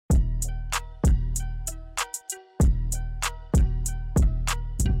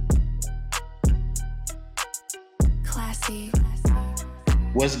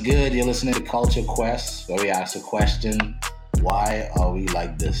What's good? You're listening to Culture Quest, where we ask the question, why are we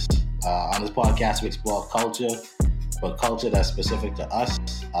like this? On this podcast, we explore culture, but culture that's specific to us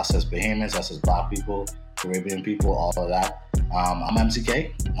as Bahamians, us as Black people, Caribbean people, all of that. I'm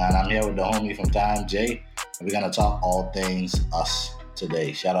MCK, and I'm here with the homie from time, Jay, and we're going to talk all things us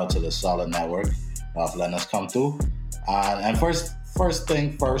today. Shout out to the Solid Network for letting us come through. And first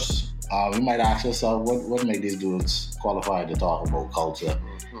thing first, we might ask yourself, what made these dudes qualified to talk about culture?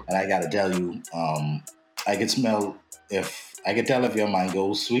 And I gotta tell you, I can tell if your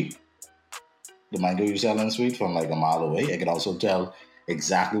mango is sweet, the mango you're selling sweet from like a mile away. I can also tell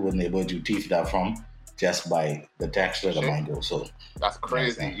exactly what neighborhood you teeth that from just by the texture of the mango. So that's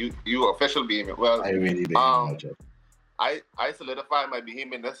crazy. You official Bahamian. Well, I really Bahamian. I solidify my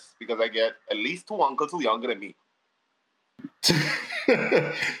Bahamianness because I get at least two uncles who younger than me.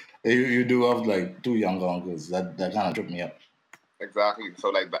 You do have like two younger uncles. That kind of tripped me up. Exactly. So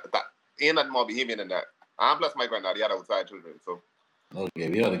like that ain't nothing more Bahamian than that. And plus my granddad, he had outside children. So okay,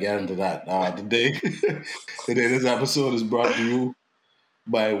 we ought to get into that. Today this episode is brought to you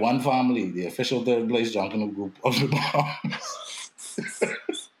by one family, the official third place drunken group of the Bahamas.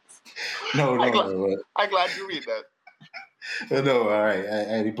 No. I'm glad you read that. No, all right.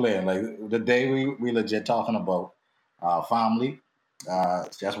 I be playing. Like the day we legit talking about family.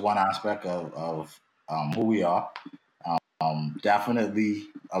 It's just one aspect of who we are. Definitely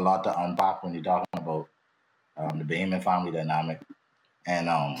a lot to unpack when you're talking about the Bahamian family dynamic. And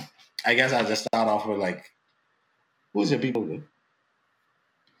I guess I'll just start off with like, who's your people with?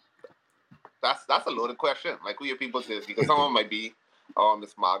 That's a loaded question. Like, who your people is? Because someone might be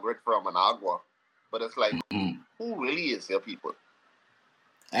Miss Margaret from Managua, but it's like, who really is your people?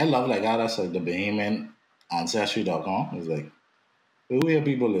 I love like how that's like the Bahamian Ancestry.com. It's like, who your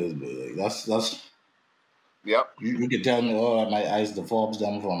people is, but like that's. Yep. You can tell me, I is the Forbes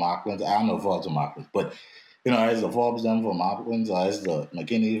them from Auckland. I don't know Forbes from Auckland, but I is the Forbes them from Auckland, or I is the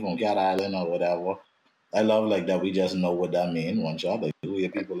McKinney from Cat Island or whatever. I love like that we just know what that means, one shot, like who your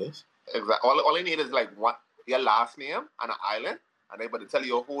people is. Exactly. All you need is like your last name and an island, and they better tell you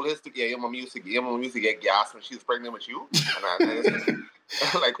your whole history. Yeah, your mom used to get gas when she was pregnant with you. And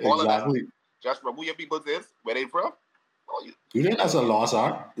like all exactly. of that. Just from who your people is, where they from. You think that's a lost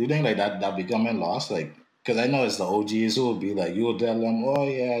art? You think like that becoming lost? Like, because I know it's the OGs who will be like, you'll tell them, oh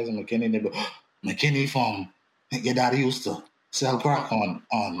yeah, it's a McKinney neighbor. McKinney from your daddy used to sell crack on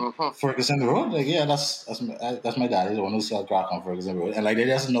Ferguson Road. Like, yeah, that's my daddy, the one who sell crack on Ferguson Road. And like they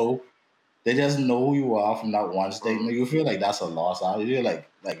just know who you are from that one statement. You feel like that's a lost art. You feel like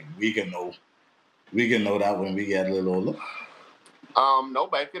we can know that when we get a little older. No,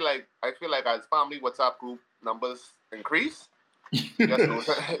 but I feel like as family WhatsApp group numbers increase, we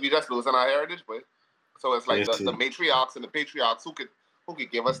just losing our heritage, but so it's like the matriarchs and the patriarchs who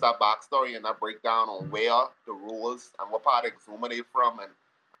could give us that backstory and that breakdown on where the rules and what part of Exuma they from and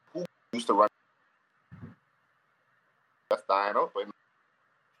who used to run. That's dying out, but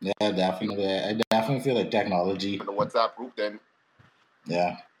yeah, definitely. I definitely feel like technology. In the WhatsApp group, then.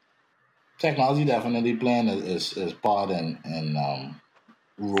 Yeah, technology definitely playing is part in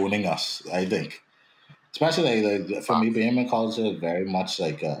ruining us. I think, especially like for me, Bahamian culture is very much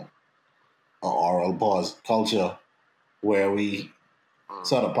like a oral pause culture where we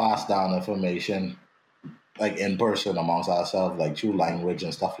sort of pass down information like in person amongst ourselves, like through language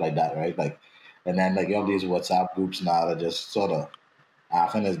and stuff like that, right? Like, and then like you have these WhatsApp groups now that just sort of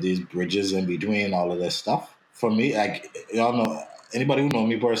acting as these bridges in between all of this stuff. For me, like y'all know, anybody who know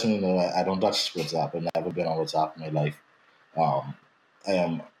me personally know I don't touch WhatsApp. I've never been on WhatsApp in my life. I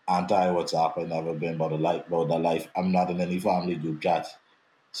am anti-WhatsApp. I've never been about that life. I'm not in any family group chats.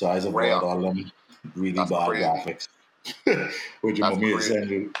 So I avoid all them really bad graphics. Which your mommy is sending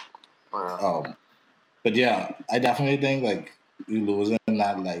you. But yeah, I definitely think like you losing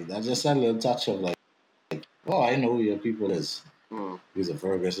that, like that's just a little touch of like oh, I know who your people is. He's a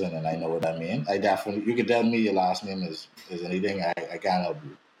Ferguson and I know what I mean. You can tell me your last name is anything, I can't help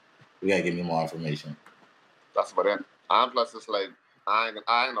you. You gotta give me more information. That's about it. And plus it's like I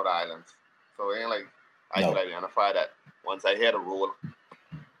ain't know the islands. So it ain't like I can identify that once I hear the rule.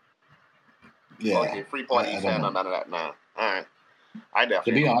 Yeah. Okay, Freeport East End or none of that now. Alright. I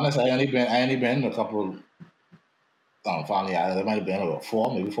definitely. To be honest, I only been a couple family islands. There might have been about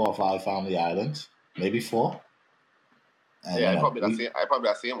 4 or 5 family islands. Maybe 4. And, yeah, I probably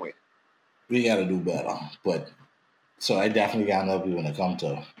that same way. We gotta do better. But so I definitely gotta help you when it comes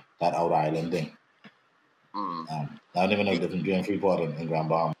to that outer island thing. I don't even know the difference between Freeport and Grand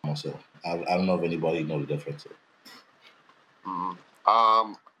Bahama, so I don't know if anybody knows the difference.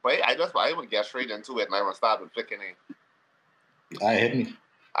 But I would get straight into it and I would start with flicking it. I hit me.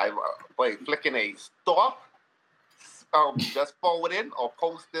 Wait, flicking a stop. Just forwarding or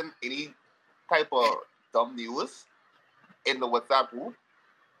posting any type of dumb news in the WhatsApp group.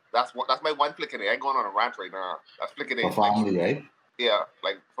 That's my one flicking a. I ain't going on a rant right now. That's flicking a. For family, like, right? Yeah,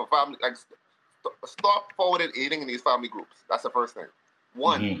 like for family, like stop forwarding anything in these family groups. That's the first thing.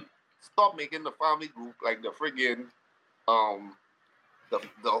 One, stop making the family group like the friggin' the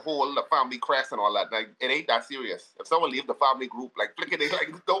whole the family crest and all that. Like it ain't that serious. If someone leave the family group, like flicking it,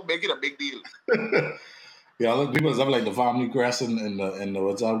 like don't make it a big deal. Yeah, look, people have like the family crest in the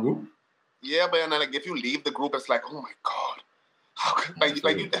WhatsApp group. Yeah, but then like if you leave the group, it's like, oh my god, how could,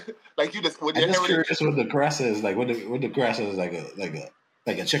 like you just with your just heritage. curious what the crest is like. What the crest is like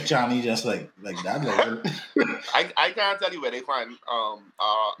a chick Johnny just like that. Like, I can't tell you where they find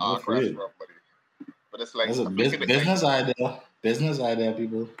our crest from, but it's like that's a business idea. Business idea,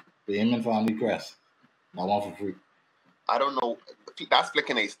 people. The Amen family crest. I want for free. I don't know. That's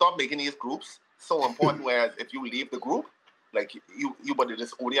flicking a. Stop making these groups so important. Whereas if you leave the group, like you but it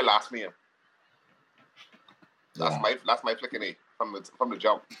is only your last name. That's my flicking a from the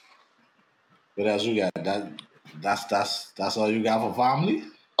jump. What else you got? That's all you got for family?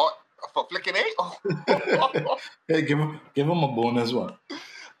 Oh, for flicking a? Oh. Hey, give him a bonus one.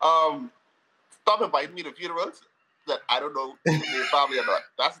 Stop inviting me to funerals that I don't know if they're family or not.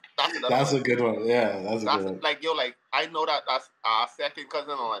 That's a good one. Yeah, that's a good one. Like like I know that's our second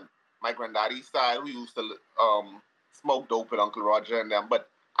cousin on my granddaddy's side who used to smoke dope with Uncle Roger and them, but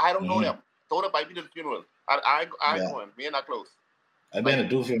I don't know them. Don't invite me to the funeral. I know him. We ain't not close. I've been to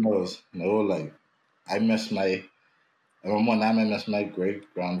 2 funerals. Like I remember one time I missed my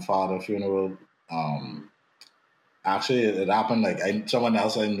great grandfather funeral. Actually, it happened like someone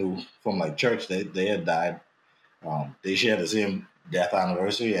else I knew from like church. They had died. They shared the same death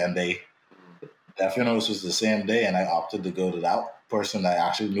anniversary, and their funerals was the same day, and I opted to go to that person I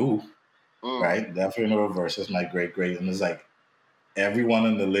actually knew. Right, their funeral versus my great, and it's like everyone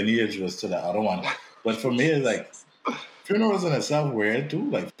in the lineage was to the other one. But for me, it's like funerals in itself weird too.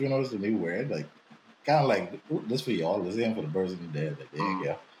 Like funerals to me weird. Like kind of like this for y'all. This ain't for the person dead. Like there you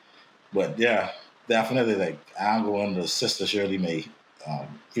go. But yeah, definitely like I'm going to Sister Shirley May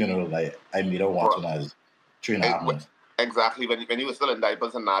funeral. Like I meet her once when I was 3.5 months. Exactly. When you were still in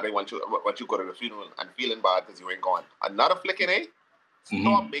diapers and now they want you go to the funeral and feeling bad because you ain't going. Another flicking, eh?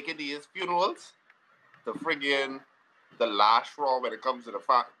 Stop making these funerals the friggin' the last straw when it comes to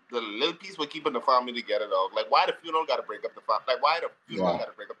the little piece we're keeping the family together, though. Like, why the funeral got to break up the family? Like, why the funeral got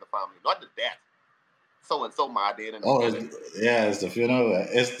to break up the family? Not the death. So and so my day. It's the funeral.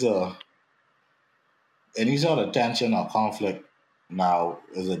 It's the any sort of tension or conflict now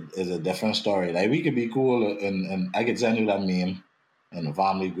is a different story. Like we could be cool and I could send you that meme in the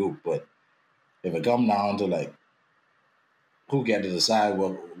family group, but if it come down to like who get to decide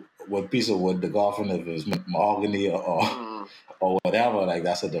what piece of wood the coffin, if it's mahogany or whatever, like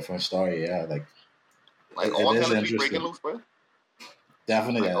that's a different story. Yeah, like all it is interesting. Breaking loose, bro.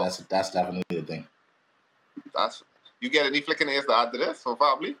 Definitely, that's definitely the thing. You get any flicking ears to add to this for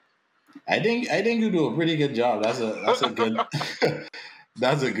family? I think you do a pretty good job. That's a good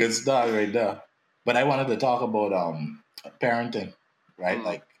that's a good start right there. But I wanted to talk about parenting, right?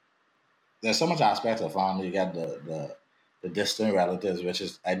 Like there's so much aspects of family. You got the distant relatives, which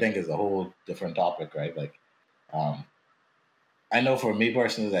is I think is a whole different topic, right? Like I know for me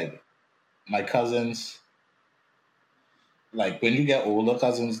personally, like my cousins, like when you get older,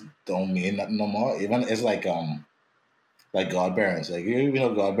 cousins don't mean nothing no more. Even it's like godparents, like you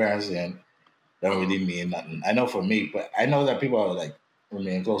know godparents and don't really mean nothing. I know for me, but I know that people are like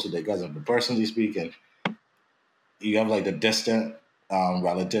remain close to their cousin. But personally speaking, you have like the distant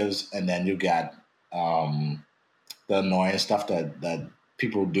relatives, and then you got the annoying stuff that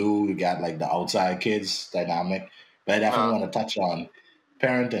people do. You got like the outside kids dynamic. But I definitely want to touch on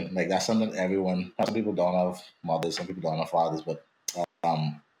parenting. Like that's something some people don't have mothers, some people don't have fathers, but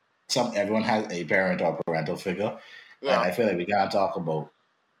everyone has a parent or parental figure. Yeah. And I feel like we can't talk about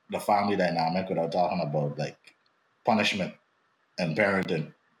the family dynamic without talking about like punishment and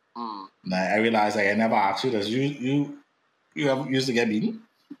parenting. Now I realized like I never asked you this. You ever used to get beaten?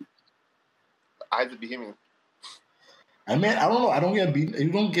 I had to be him. I mean, I don't know. I don't get beaten.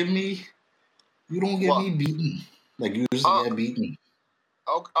 You don't get me beaten. Like you used to get beaten.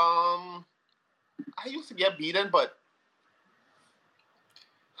 I used to get beaten, but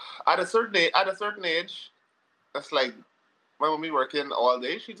at a certain age, it's like my mommy working all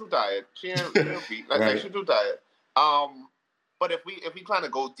day. She too tired. She ain't beat. Like she too tired. But if we trying to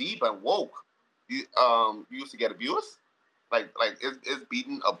go deep and woke, you used to get abused. Like is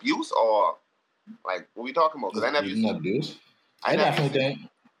beating abuse or like what we talking about? Because I never used to abuse. I definitely think.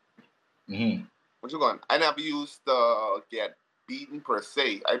 Mm-hmm. What you going? I never used to get beaten per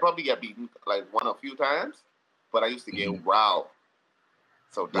se. I probably get beaten like one or few times, but I used to get rowed.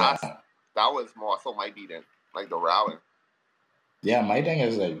 So that was more so my beating, like the rowing. Yeah, my thing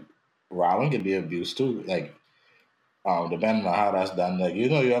is like rowing can be abuse too. Like, depending on how that's done. Like, you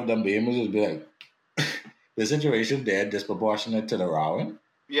have them beamers just be like the situation there disproportionate to the rowing.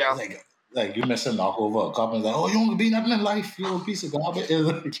 Yeah. Like you miss a knock over a cup and it's like, oh, you don't be nothing in life, you a piece of garbage.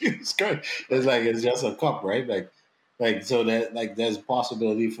 It's great. It's like it's just a cup, right? Like so that like there's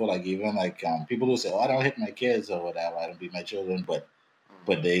possibility for like even like people who say, oh, I don't hit my kids or whatever, I don't beat my children, but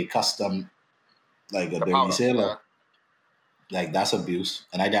they custom like a dirty sailor. Yeah. Like that's abuse.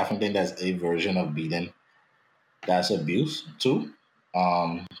 And I definitely think that's a version of beating. That's abuse too.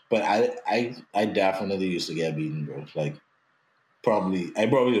 But I definitely used to get beaten, bro. Like I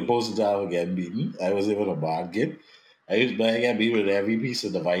probably the poster child of getting beaten. I was even a bad kid. I got beat with every piece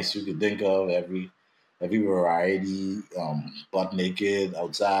of device you could think of, every variety, butt naked,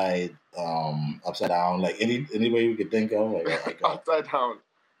 outside, upside down, like any way you could think of. I got upside down.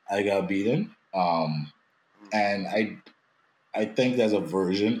 I got beaten. And I think there's a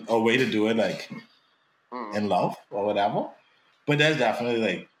way to do it, like in love or whatever. But there's definitely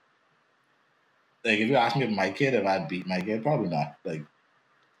like if you ask me if I'd beat my kid, probably not. Like,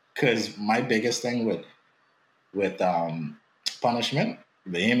 because my biggest thing with punishment,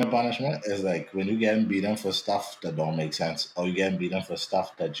 being punishment, is like when you getting beaten for stuff that don't make sense, or you getting beaten for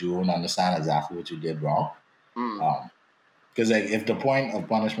stuff that you don't understand exactly what you did wrong. Because like if the point of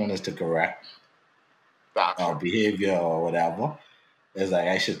punishment is to correct behavior or whatever, it's like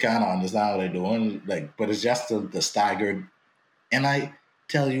I should kind of understand what they're doing. Like, but it's just the staggered. And I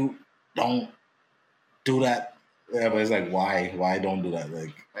tell you, don't do that. Yeah, but it's like why don't do that?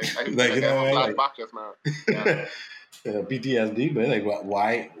 Like, like you know what I mean? Like, just now. Yeah. PTSD, but like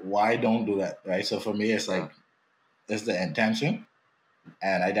why don't do that? Right. So for me, it's like it's the intention,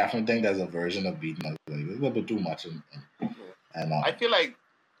 and I definitely think there's a version of beating like a little bit too much. And I feel like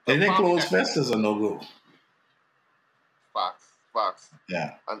they think closed fists is a no go. Facts.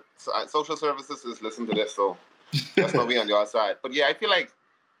 Yeah. And social services is listening to this, so that's not me on your side. But yeah, I feel like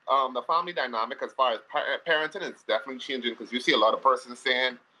the family dynamic as far as parenting is definitely changing because you see a lot of persons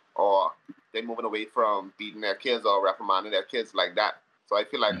saying, or they're moving away from beating their kids or reprimanding their kids like that. So I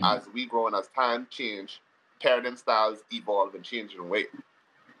feel like as we grow and as time change, parenting styles evolve and change in a way.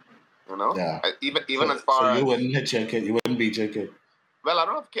 You know, even as far as you wouldn't hit your kid, you wouldn't beat your kid. Well, I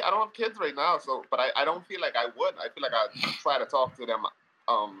don't have kids right now, so but I don't feel like I would. I feel like I try to talk to them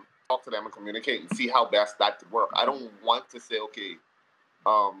and communicate and see how best that could work. I don't want to say, okay,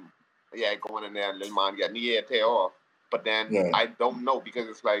 going in there and little man get the ear tear off, but then I don't know because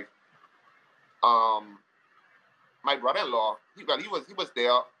it's like, my brother-in-law, he was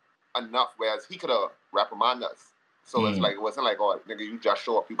there enough whereas he could have reprimanded us. So it's like it wasn't like, oh nigga, you just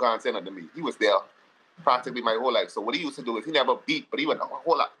show up, you can't say nothing to me. He was there practically my whole life. So what he used to do is he never beat, but he would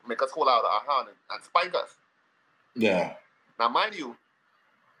make us hold out our hand and spike us. Yeah. Now, mind you,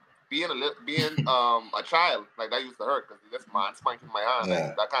 being a child, like that used to hurt because this man spanking my hand,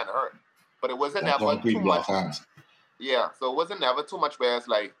 that kind of hurt. But it wasn't never too much. Yeah, so it wasn't never too much where it's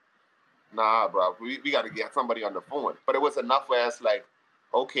like, nah, bro, we got to get somebody on the phone. But it was enough where it's like,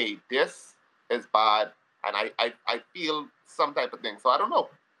 okay, this is bad, and I feel some type of thing. So I don't know.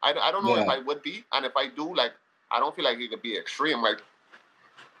 I don't know if I would be, and if I do, like, I don't feel like it could be extreme, like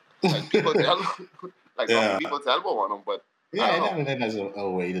people's people's elbow on them. But yeah, I definitely think there's a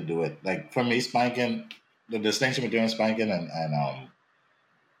way to do it. Like for me, spanking, the distinction between spanking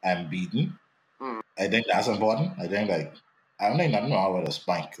and beating, I think that's important. I think I don't think nothing wrong with a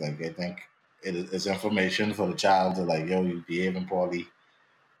spank. Like I think it's information for the child to like, yo, you behaving poorly.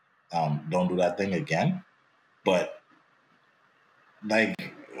 Don't do that thing again. But like,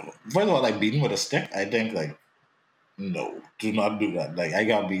 first of all, like beating with a stick, I think like, no, do not do that. Like I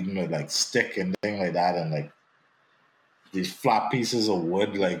got beaten with like stick and thing like that, and like these flat pieces of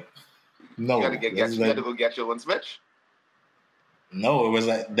wood. Like no, you had to go get your one switch. No, it was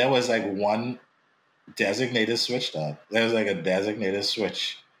like there was like one designated switch though. There was like a designated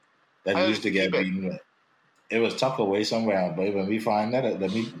switch that used to get beaten with. It was tucked away somewhere, but when we find that,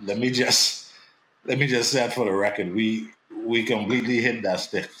 let me just say for the record, we completely hit that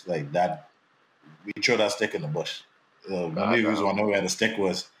stick like that. We threw that stick in the bush. Maybe we was wondering where the stick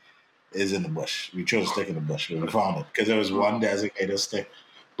was. Is in the bush. We threw the stick in the bush when we found it because there was one designated stick,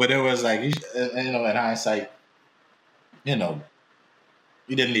 but it was like in hindsight, you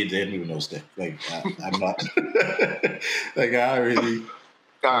didn't even know stick. Like I'm not like I really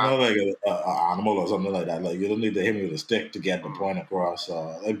like a animal or something like that. Like you don't need to hit me with a stick to get the point across.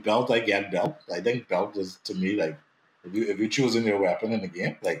 Like belt, I get belt. I think belt is to me like if you're choosing your weapon in the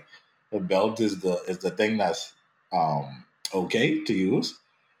game, like the belt is the thing that's okay to use.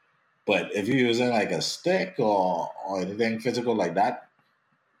 But if you're using like a stick or anything physical like that,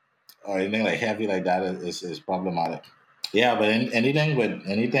 or anything like heavy like that is problematic. Yeah, but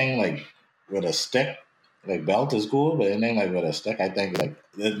anything like with a stick, like belt is cool, but anything like with a stick, I think like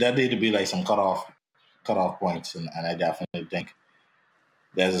that need to be like some cutoff points, and I definitely think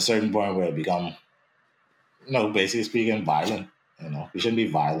there's a certain point where it become, basically speaking, violent. You shouldn't be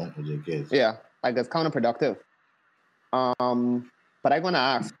violent with your kids. Yeah, like it's counterproductive. But I'm gonna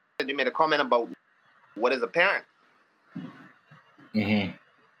ask. You made a comment about what is a parent. Mm-hmm.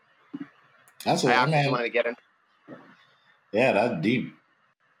 That's I asked if you wanted to get in. Yeah, that's deep.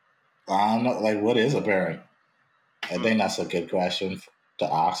 I don't know, like, what is a parent? I think that's a good question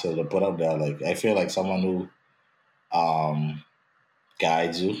to ask or to put up there. Like, I feel like someone who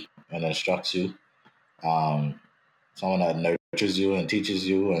guides you and instructs you, um, someone that nurtures you and teaches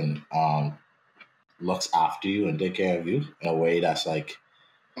you and looks after you and take care of you in a way that's like,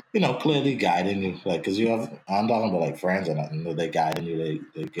 clearly guiding you. Like, because I'm talking about like friends or nothing. They're guiding you.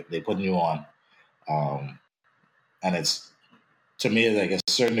 They putting you on, and it's to me like a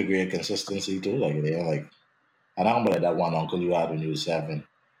certain degree of consistency too. Like they're like, I don't know, like that one uncle you had when you were 7, and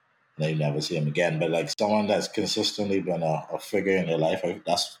then you never see him again. But like someone that's consistently been a figure in your life,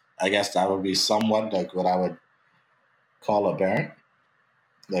 I guess that would be somewhat like what I would call a parent.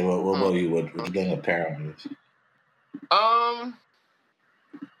 Like what you think a parent is?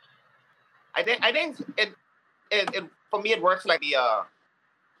 I think it for me it works like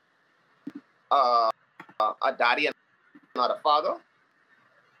a daddy and not a father.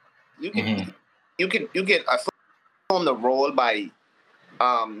 You can you can assume the role by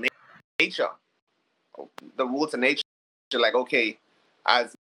nature, the rules of nature. Like, okay,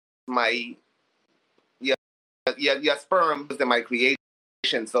 as my your sperm is in my creation,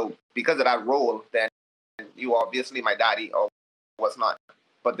 so because of that role, then you obviously my daddy or what's not.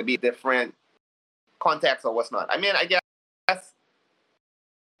 But to be different context or what's not. I mean, I guess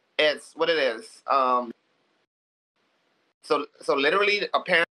it's what it is. So literally, a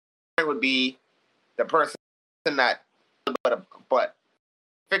parent would be the person that, but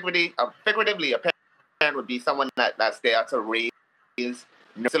figuratively, a parent would be someone that's there to raise,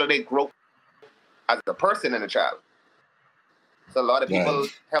 facilitate growth as a person and a child. So a lot of people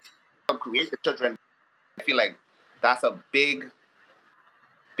help create the children. I feel like that's a big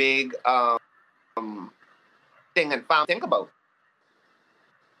thing and think about.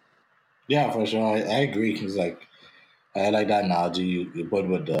 Yeah, for sure. I agree. Because like I like that analogy you put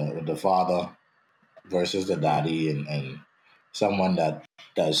with the father versus the daddy and someone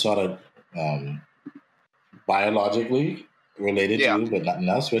that's sort of biologically related to you, but nothing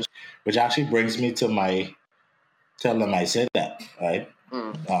else. Which actually brings me to my tell them I said that, right?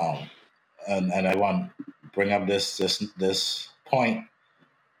 And I want to bring up this point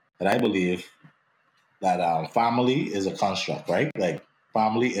that I believe that family is a construct, right? Like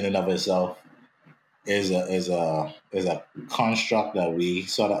family in and of itself is a construct that we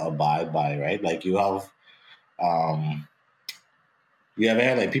sort of abide by, right? Like um you ever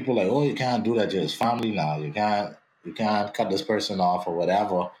had like people like, oh, you can't do that to his family now. You can't cut this person off or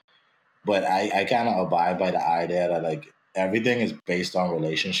whatever. But I kind of abide by the idea that like everything is based on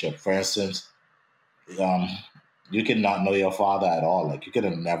relationship. For instance, um, you can not know your father at all. Like you could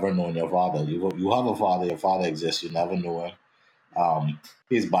have never known your father. You have a father. Your father exists. You never knew him.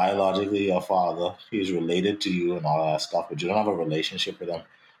 He's biologically your father. He's related to you and all that stuff, but you don't have a relationship with him.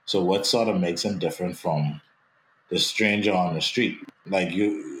 So what sort of makes him different from the stranger on the street? Like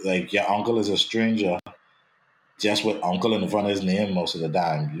your uncle is a stranger just with uncle in front of his name most of the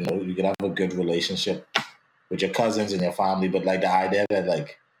time. You can have a good relationship with your cousins and your family, but like the idea that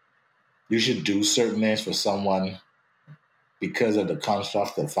like you should do certain things for someone because of the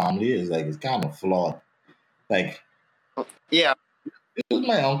construct of family is like it's kind of flawed. Like yeah, it was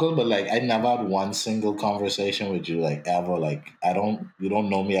my uncle, but like I never had one single conversation with you like ever. Like you don't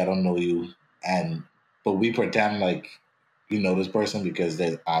know me, I don't know you, and but we pretend like you know this person because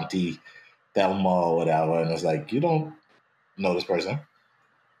there's Auntie Thelma or whatever, and it's like you don't know this person.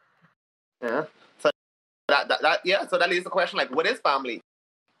 Yeah. So so that leaves the question like, what is family?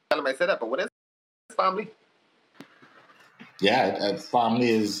 Tell them I said that, but what is family? Yeah, family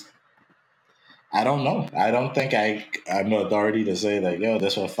is. I don't know. I don't think I'm the authority to say like, yo,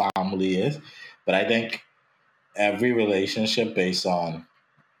 this is what family is. But I think every relationship based on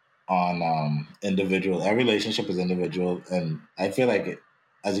individual. Every relationship is individual, and I feel like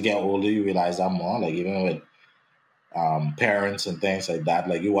as you get older, you realize that more. Like even with parents and things like that.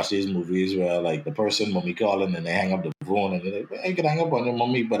 Like you watch these movies where like the person mommy calling and they hang up the phone and you're like, well, you can hang up on your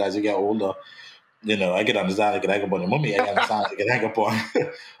mommy, but as you get older, I can understand you can hang up on your mommy. I can understand you can hang up on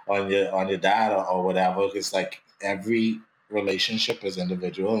on your dad or whatever. It's like every relationship is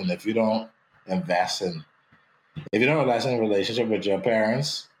individual, and if you don't invest in if you don't invest in a relationship with your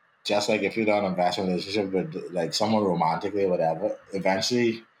parents, just like if you don't invest in a relationship with like someone romantically or whatever,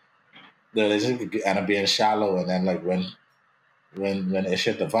 eventually the relationship could end up being shallow, and then like when it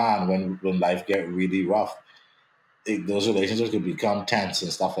shit the fan, when life get really rough, those relationships could become tense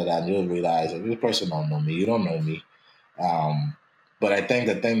and stuff like that. And you'll realize like, this person don't know me, you don't know me. But I think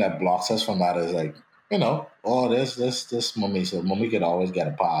the thing that blocks us from that is like, oh, this mommy. So mommy could always get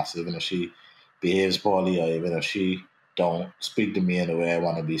a pass, even if she behaves poorly or even if she don't speak to me in the way I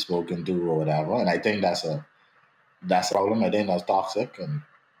want to be spoken to or whatever. And I think that's a problem. I think that's toxic, and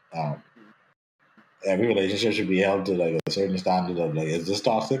um, every relationship should be held to like a certain standard of like, is this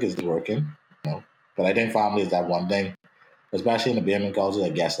toxic? Is it working? But I think family is that one thing, especially in the Bahamian culture,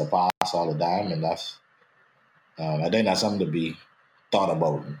 that gets the pass all the time, and that's I think that's something to be thought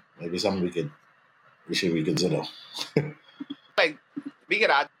about. Maybe something we should reconsider. Like we could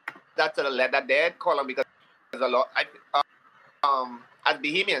add that to the letter dad column because there's a lot. As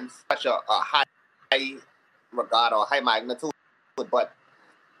Bahamians, such a high regard or high magnitude, but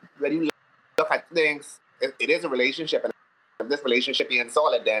when you look at things, it is a relationship, and if this relationship being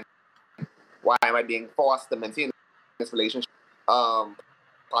solid, then why am I being forced to maintain this relationship?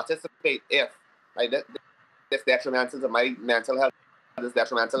 Participate if like this detrimental to my mental health, this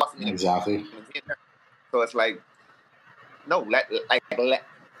detrimental to me. Exactly. So it's like no, let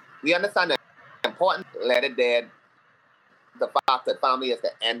we understand the importance. Let it dead. The fact that family is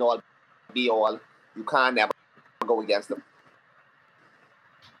the end all, be all. You can't never go against them.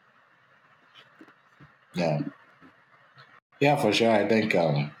 Yeah, for sure. I think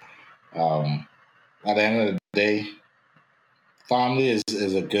at the end of the day, family is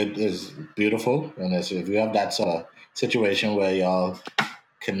beautiful, and if you have that sort of situation where y'all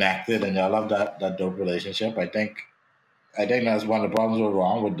connected and y'all have that dope relationship, I think that's one of the problems we're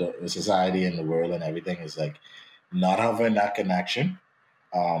wrong with the society and the world and everything is like not having that connection.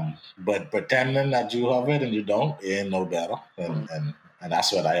 But pretending that you have it and you don't, it ain't no better. And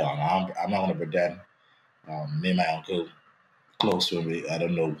that's what I am. I'm not gonna pretend. Me and my uncle close with me. I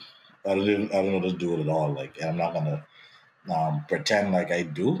don't know this dude at all. Like I'm not gonna pretend like I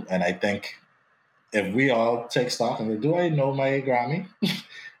do. And I think if we all take stock and do I know my Grammy?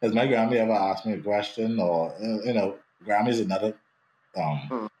 Has my Grammy ever asked me a question? Or Grammy's another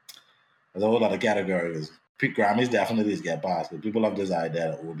there's a whole lot of categories. Grammys definitely get passed, but people have this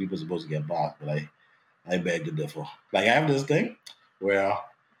idea that old people are supposed to get passed, but I beg to differ. Like I have this thing where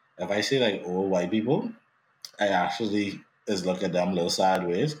if I see like old white people, I actually just look at them a little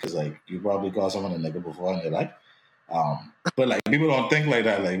sideways because like you probably call someone a nigga before in your life. But like people don't think like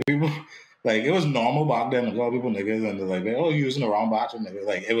that. Like people, like it was normal back then to call people niggas and they're like, oh, you using the wrong batch of niggas.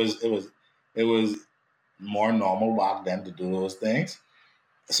 Like it was more normal back then to do those things.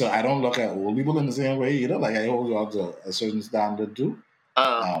 So I don't look at old people in the same way either. Like I hold on to a certain standard too.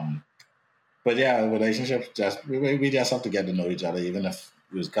 But yeah, relationships we just have to get to know each other, even if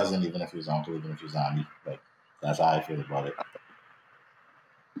he was cousin, even if he was uncle, even if he was auntie. Like that's how I feel about it.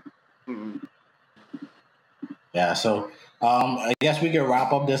 Mm-hmm. Yeah, so I guess we can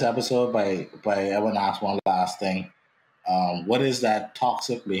wrap up this episode by I want to ask one last thing. What is that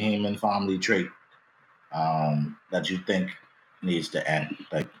toxic Bahamian family trait that you think needs to end?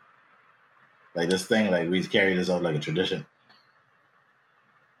 Like this thing, like we carry this out like a tradition.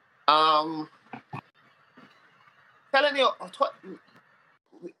 Telling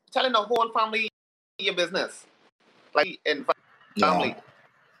the whole family your business, like in family,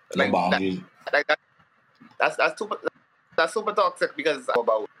 no boundaries. That's super toxic because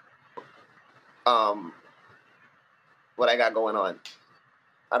about what I got going on.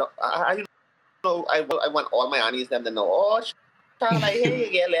 I want all my aunties them to know. Oh, child, like hey,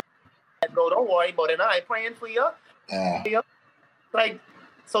 yeah, let go. Don't worry about it. I praying for you. Like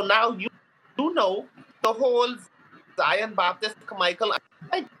so now you know the whole Zion Baptist Michael.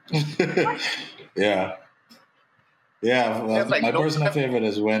 Yeah. Well, like, my personal favorite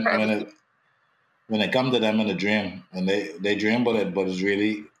is when it comes to them in a dream and they dream about it, but it's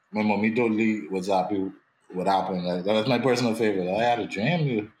really when mommy totally what happened. Like, that's my personal favorite. I had a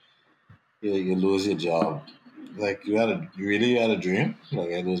dream. You lose your job. Like you had a dream.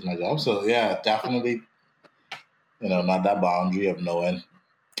 Like I lose my job. So yeah, definitely. Not that boundary of knowing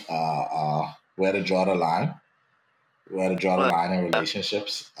where to draw the line. where to draw the line in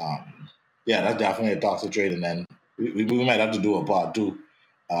relationships. Yeah, that's definitely a toxic trait, and then we might have to do a part two.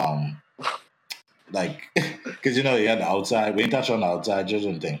 Like, because you had the outside. We ain't touch on the outside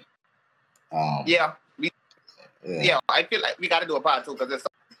judging thing. Yeah, I feel like we got to do a part two because there's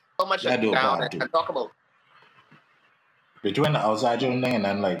so much to do down and talk about. Between the outside children thing and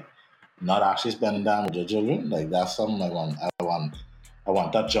then like not actually spending time with your children, like that's something I want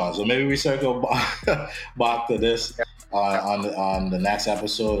to touch on. So maybe we circle back to this on the next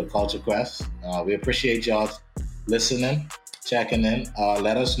episode of Culture Quest. We appreciate y'all listening, checking in.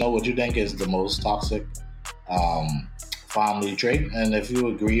 Let us know what you think is the most toxic family trait, and if you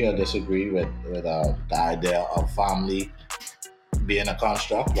agree or disagree with the idea of family being a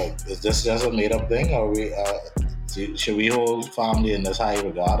construct. Like, is this just a made up thing, or should we hold family in this high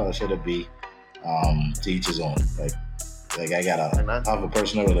regard, or should it be to each his own? Like I gotta have a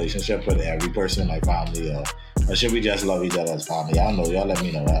personal relationship with every person in my family, or should we just love each other as family? I don't know. Y'all let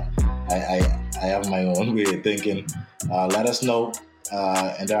me know that. I have my own way of thinking. Let us know.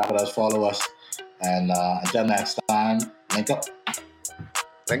 Interact with us, follow us, and until next time, link up.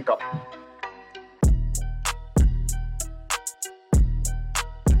 Link up.